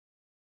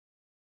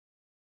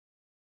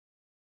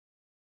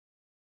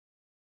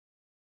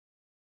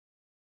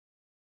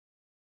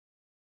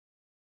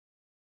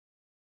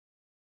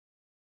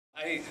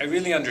I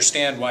really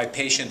understand why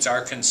patients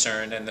are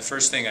concerned, and the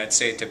first thing I'd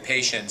say to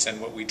patients, and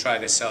what we try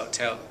to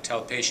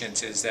tell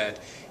patients, is that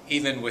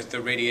even with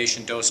the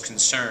radiation dose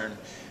concern,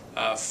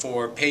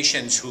 for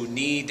patients who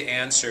need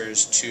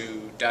answers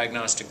to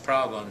diagnostic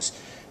problems,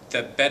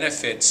 the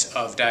benefits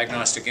of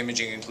diagnostic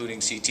imaging,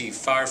 including CT,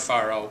 far,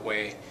 far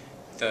outweigh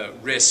the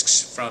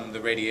risks from the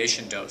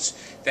radiation dose.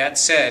 That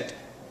said,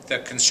 the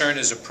concern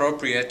is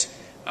appropriate.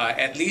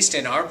 At least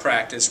in our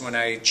practice, when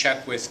I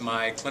check with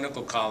my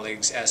clinical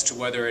colleagues as to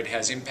whether it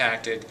has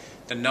impacted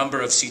the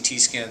number of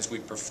CT scans we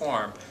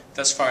perform,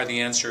 thus far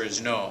the answer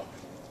is no.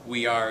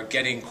 We are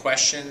getting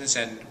questions,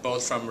 and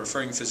both from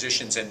referring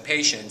physicians and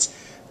patients,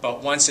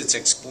 but once it's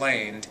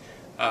explained,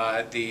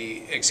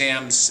 the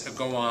exams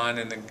go on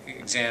and the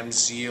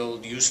exams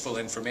yield useful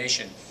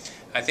information.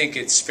 I think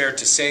it's fair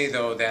to say,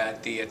 though,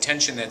 that the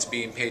attention that's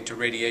being paid to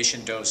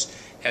radiation dose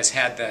has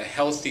had the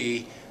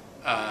healthy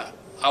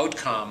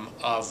outcome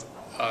of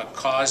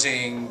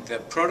causing the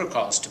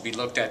protocols to be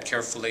looked at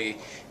carefully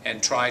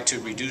and try to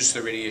reduce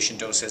the radiation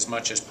dose as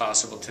much as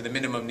possible to the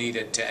minimum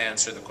needed to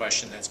answer the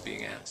question that's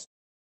being asked.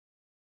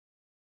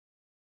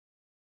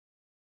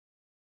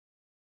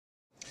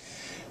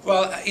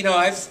 Well, you know,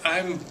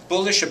 I'm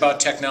bullish about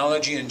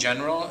technology in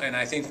general, and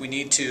I think we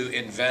need to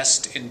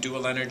invest in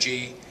dual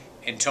energy,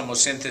 in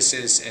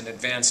tomosynthesis, and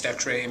advanced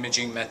X-ray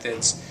imaging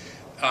methods.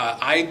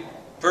 I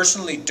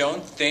personally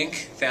don't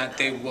think that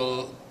they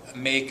will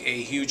make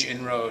a huge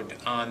inroad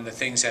on the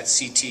things that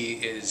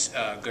CT is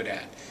good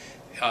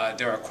at.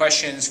 There are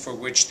questions for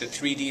which the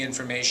 3D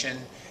information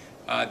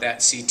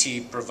that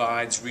CT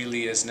provides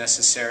really is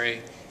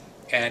necessary.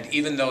 And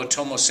even though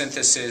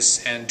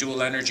tomosynthesis and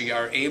dual energy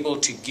are able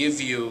to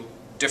give you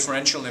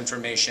differential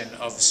information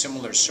of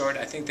similar sort,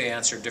 I think they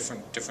answer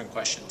different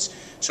questions.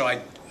 So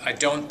I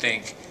don't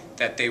think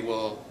that they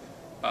will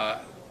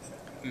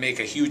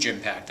make a huge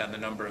impact on the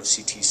number of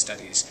CT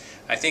studies.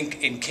 I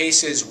think in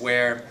cases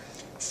where,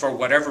 for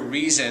whatever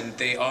reason,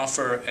 they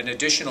offer an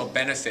additional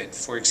benefit,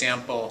 for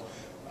example,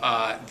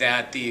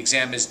 that the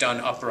exam is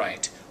done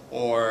upright,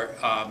 or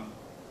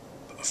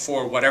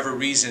for whatever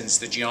reasons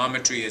the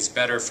geometry is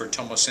better for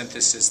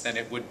tomosynthesis than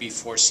it would be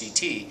for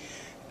CT,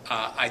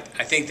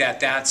 I think that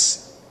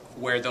that's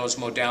where those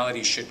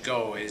modalities should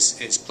go,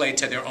 is play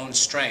to their own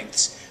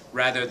strengths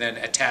rather than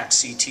attack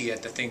CT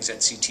at the things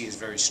that CT is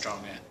very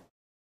strong at.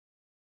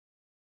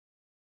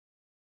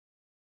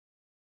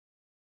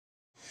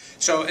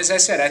 So, as I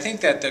said, I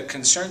think that the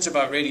concerns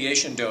about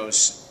radiation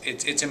dose,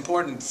 it's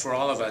important for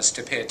all of us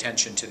to pay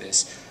attention to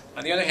this.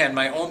 On the other hand,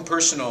 my own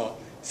personal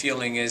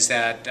feeling is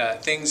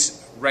that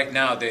things right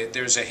now,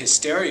 there's a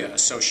hysteria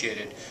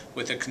associated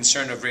with the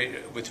concern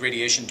with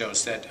radiation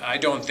dose that I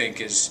don't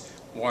think is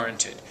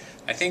warranted.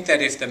 I think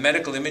that if the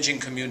medical imaging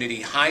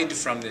community hide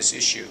from this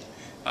issue,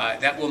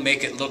 that will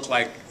make it look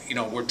like, you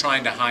know, we're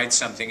trying to hide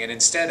something. And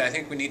instead, I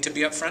think we need to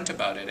be upfront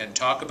about it and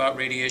talk about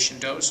radiation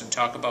dose and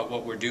talk about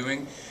what we're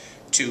doing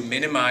to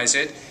minimize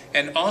it,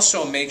 and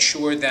also make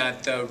sure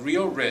that the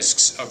real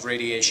risks of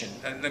radiation,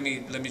 let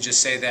me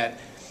just say that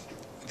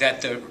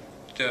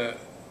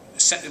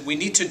we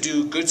need to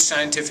do good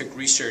scientific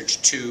research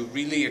to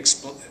really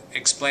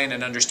explain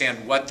and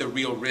understand what the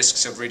real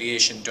risks of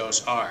radiation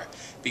dose are,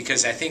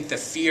 because I think the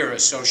fear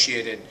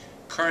associated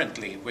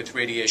currently with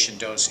radiation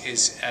dose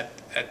is at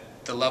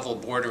the level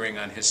bordering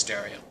on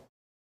hysteria.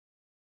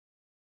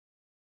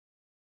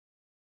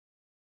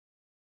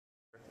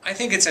 I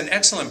think it's an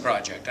excellent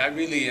project. I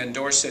really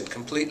endorse it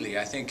completely.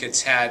 I think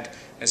it's had,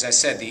 as I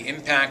said, the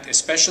impact,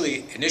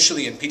 especially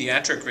initially in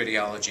pediatric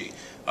radiology,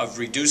 of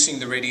reducing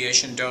the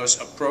radiation dose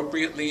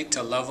appropriately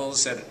to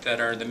levels that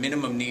are the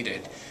minimum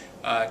needed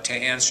to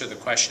answer the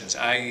questions.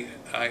 I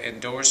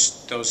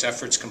endorse those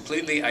efforts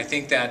completely. I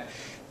think that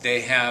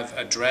they have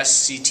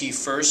addressed CT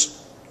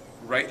first,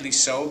 rightly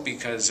so,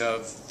 because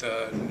of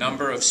the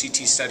number of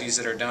CT studies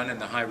that are done and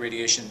the high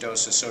radiation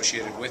dose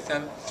associated with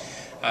them.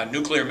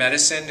 Nuclear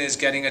medicine is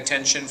getting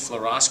attention,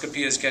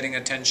 fluoroscopy is getting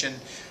attention.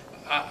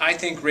 I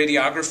think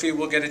radiography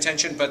will get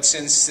attention, but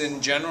since in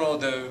general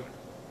the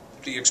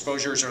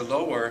exposures are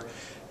lower,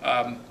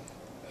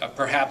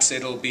 perhaps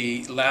it'll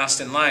be last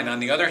in line. On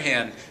the other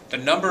hand, the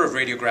number of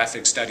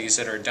radiographic studies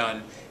that are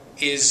done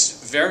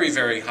is very,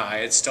 very high.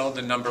 It's still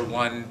the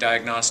 #1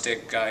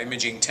 diagnostic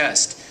imaging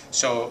test.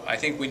 So I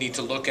think we need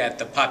to look at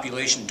the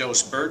population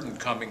dose burden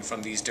coming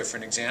from these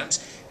different exams.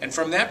 And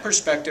from that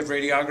perspective,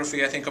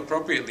 radiography, I think,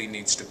 appropriately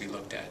needs to be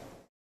looked at.